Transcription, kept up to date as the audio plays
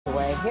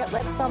right, here,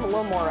 let's sound a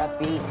little more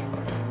upbeat.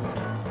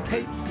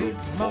 Hey, good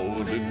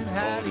morning,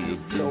 how do you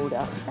do?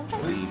 Soda.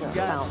 We've That's a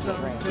got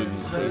fountain drink.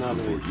 something special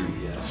for you.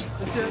 Yes.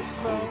 It's just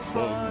for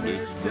fun,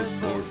 it's just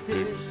for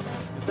kids.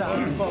 It's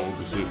time for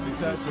Pacific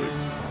Touching.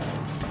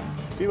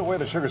 Either way,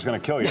 the sugar's going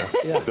to kill you.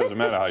 Yeah. It doesn't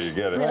matter how you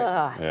get it.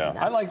 Right. Yeah.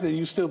 I like that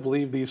you still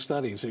believe these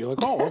studies. So you're like,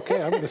 oh,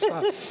 okay, I'm going to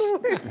stop.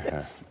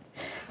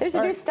 There's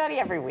a new study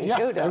every week. Yeah,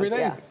 Who knows? every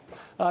day.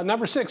 Yeah.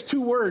 Number 6, 2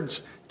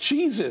 words,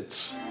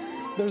 Cheez-Its.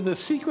 They're the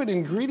secret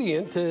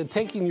ingredient to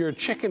taking your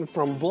chicken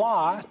from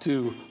blah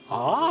to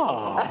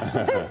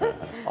ah.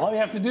 All you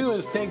have to do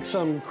is take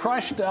some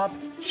crushed up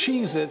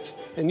Cheez-Its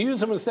and use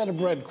them instead of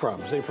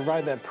breadcrumbs. They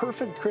provide that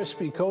perfect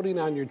crispy coating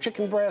on your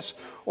chicken breasts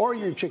or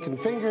your chicken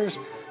fingers.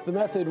 The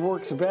method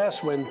works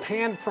best when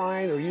pan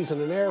frying or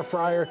using an air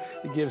fryer.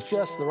 It gives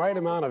just the right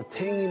amount of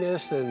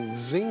tanginess and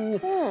zing,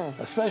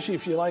 especially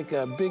if you like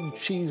a big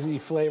cheesy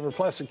flavor.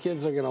 Plus, the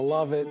kids are going to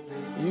love it.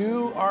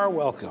 You are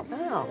welcome.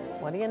 Oh,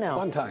 what do you know?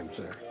 Fun times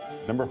there.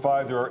 Number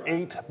 5, there are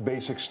 8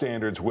 basic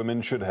standards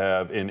women should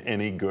have in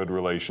any good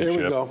relationship.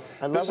 Here we go.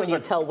 I love when you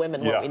tell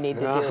women what we need to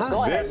do. Uh-huh.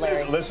 Go ahead, This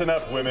Larry. is, listen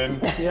up, women.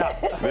 Yeah.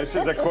 This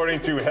is according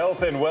to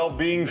health and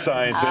well-being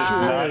scientists,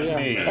 not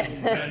me.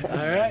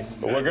 All right.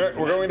 We're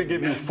going to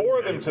give you 4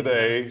 of them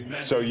today,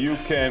 so you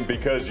can,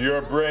 because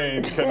your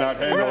brains cannot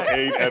handle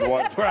 8 at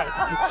one time.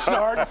 Right.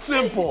 Start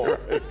simple.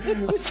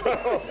 So,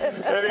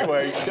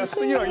 anyway, just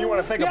so you know, you want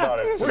to think Yeah, about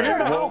it. we're here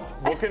to help.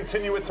 We'll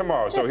continue it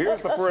tomorrow. So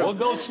here's the first. We'll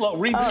go slow.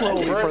 Read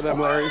slowly for them,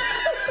 Larry.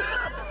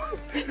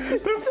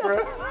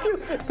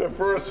 The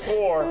first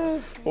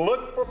 4.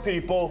 Look for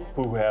people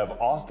who have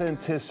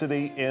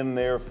authenticity in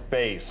their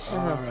face.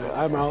 All right,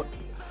 I'm out.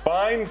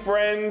 Find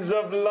friends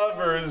of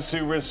lovers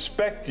who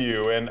respect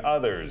you and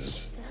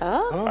others.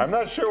 Huh? I'm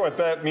not sure what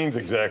that means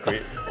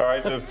exactly. All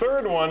right, the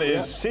third one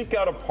is seek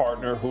out a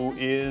partner who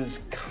is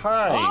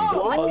kind.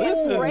 Oh, this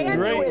is brand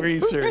great new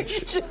research.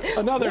 information.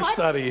 Another What?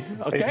 study.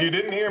 Okay. If you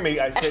didn't hear me,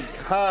 I said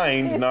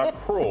kind, not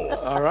cruel.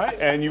 All right.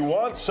 And you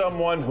want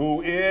someone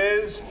who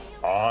is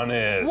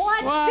honest.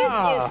 What?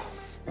 Wow. This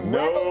is No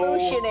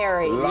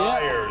revolutionary.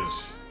 liars.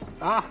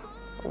 Ah,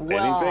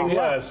 Well, Anything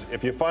less.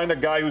 If you find a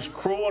guy who's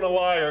cruel and a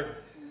liar,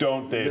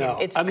 don't date no.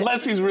 him. It's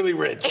Unless he's really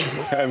rich.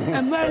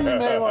 And then you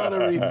may want to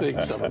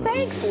rethink some of this.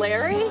 Thanks,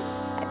 Larry.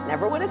 I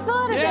never would have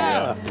thought of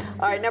Yeah. that.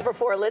 All right, number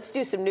 4, let's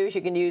do some news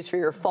you can use for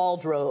your fall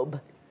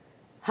robe.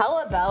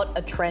 How about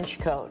a trench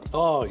coat?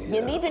 Oh, yeah.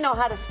 You need to know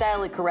how to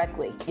style it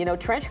correctly. You know,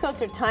 trench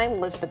coats are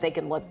timeless, but they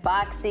can look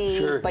boxy,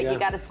 Sure, but yeah. you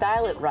got to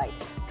style it right.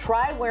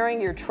 Try wearing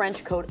your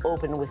trench coat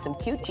open with some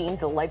cute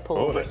jeans, a light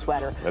pullover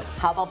sweater.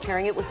 How about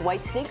pairing it with white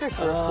sneakers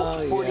for a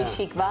sporty,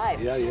 chic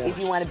vibe? Yeah, yeah. If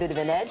you want a bit of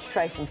an edge,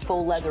 try some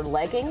faux leather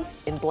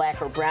leggings in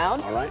black or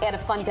brown. All right. Add a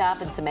fun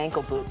top and some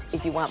ankle boots.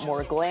 If you want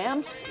more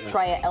glam,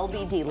 try a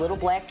LBD, little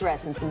black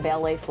dress and some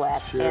ballet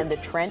flats, Sure. and the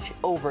trench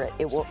over it.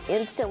 It will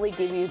instantly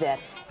give you that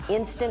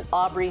instant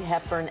Audrey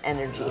Hepburn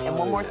energy. And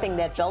one more thing,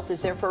 that belt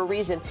is there for a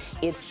reason.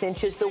 It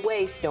cinches the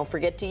waist. Don't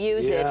forget to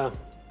use Yeah. it.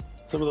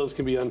 Some of those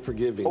can be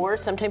unforgiving. Or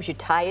sometimes you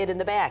tie it in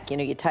the back. You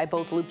know, you tie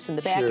both loops in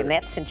the back, Sure. and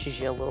that cinches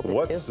you a little bit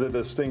What's too. the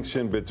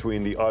distinction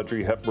between the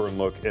Audrey Hepburn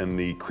look and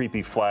the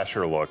creepy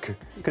flasher look?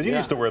 Because you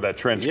used to wear that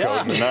trench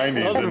coat in the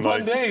 90s. Those were and fun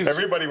like days.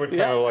 everybody would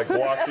kind of like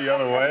walk the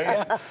other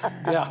way.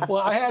 Yeah,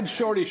 well, I had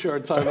shorty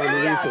shorts on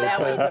underneath Yeah, it. that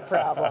but- was the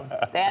problem.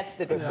 That's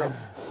the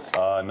difference.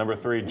 Number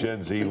 3,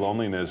 Gen Z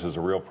loneliness is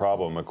a real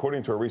problem.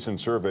 According to a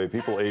recent survey,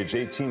 people aged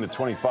 18 to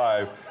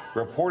 25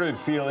 reported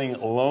feeling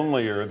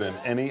lonelier than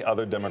any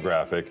other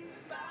demographic.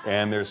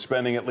 And they're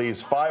spending at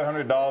least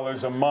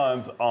 $500 a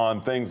month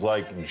on things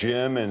like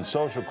gym and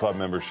social club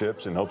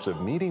memberships in hopes of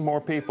meeting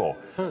more people.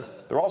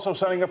 They're also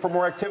signing up for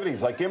more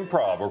activities like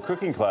improv or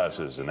cooking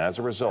classes. And as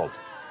a result,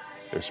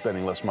 they're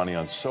spending less money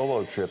on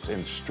solo trips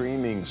and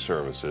streaming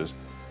services.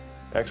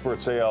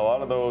 Experts say a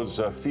lot of those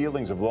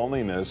feelings of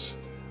loneliness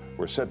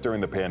were set during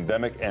the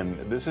pandemic. And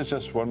this is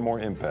just one more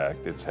impact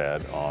it's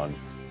had on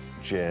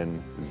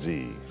Gen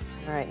Z.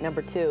 All right,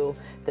 number 2,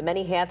 the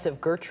many hats of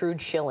Gertrude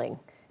Schilling.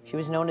 She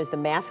was known as the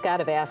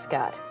mascot of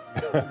Ascot.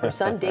 Her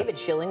son, David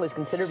Schilling, was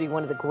considered to be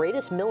one of the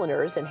greatest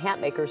milliners and hat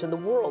makers in the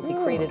world. He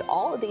created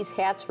all of these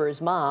hats for his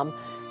mom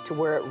to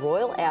wear at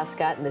Royal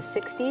Ascot in the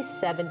 60s,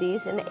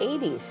 70s, and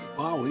 80s.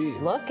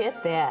 Wowee. Look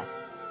at that.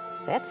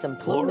 That's some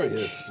plumage.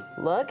 Glorious.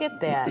 Look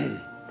at that.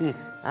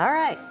 All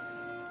right.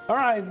 All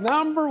right,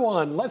 number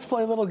 1, let's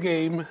play a little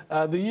game.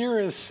 The year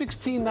is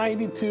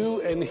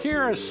 1692, and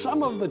here are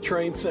some of the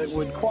traits that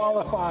would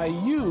qualify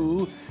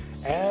you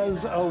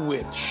as a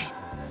witch.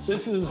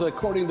 This is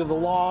according to the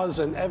laws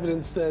and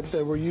evidence that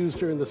were used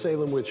during the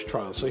Salem witch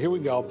trial. So here we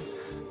go.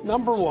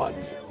 Number 1,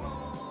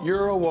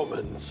 you're a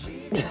woman.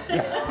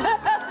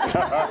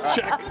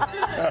 Check.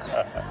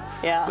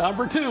 Yeah.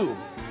 Number 2,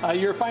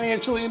 you're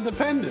financially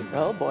independent.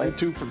 Oh, boy. You're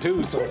 2 for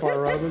 2 so far,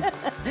 Robin.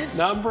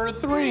 Number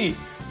 3,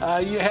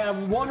 you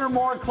have 1 or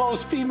more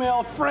close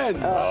female friends.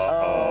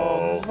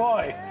 Oh,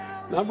 boy.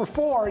 Number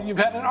 4, you've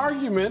had an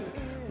argument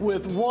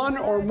with 1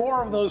 or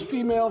more of those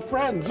female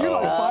friends. You're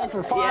like 5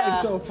 for 5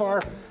 Yeah. so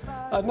far.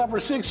 Number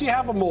 6, you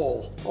have a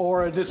mole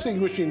or a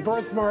distinguishing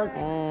birthmark,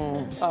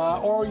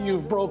 or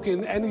you've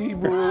broken any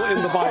rule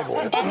in the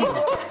Bible.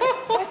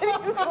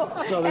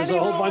 So there's a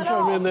whole bunch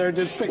of them in there.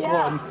 Just pick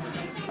one.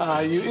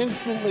 You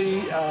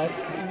instantly,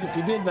 if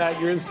you did that,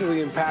 you're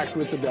instantly in pact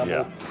with the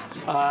devil.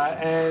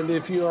 And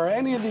if you are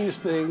any of these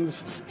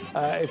things,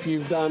 if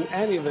you've done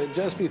any of it,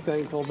 just be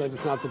thankful that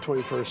it's not the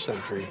 21st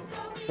century.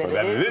 Or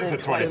that it is the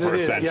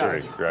 21st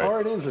century, right?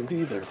 Or it isn't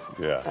either.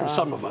 For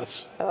some of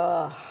us.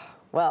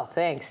 Well,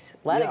 thanks.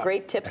 A lot of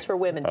great tips for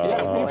women today.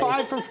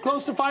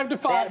 Close to 5 to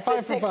 5.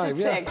 5 for 5.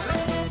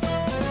 6.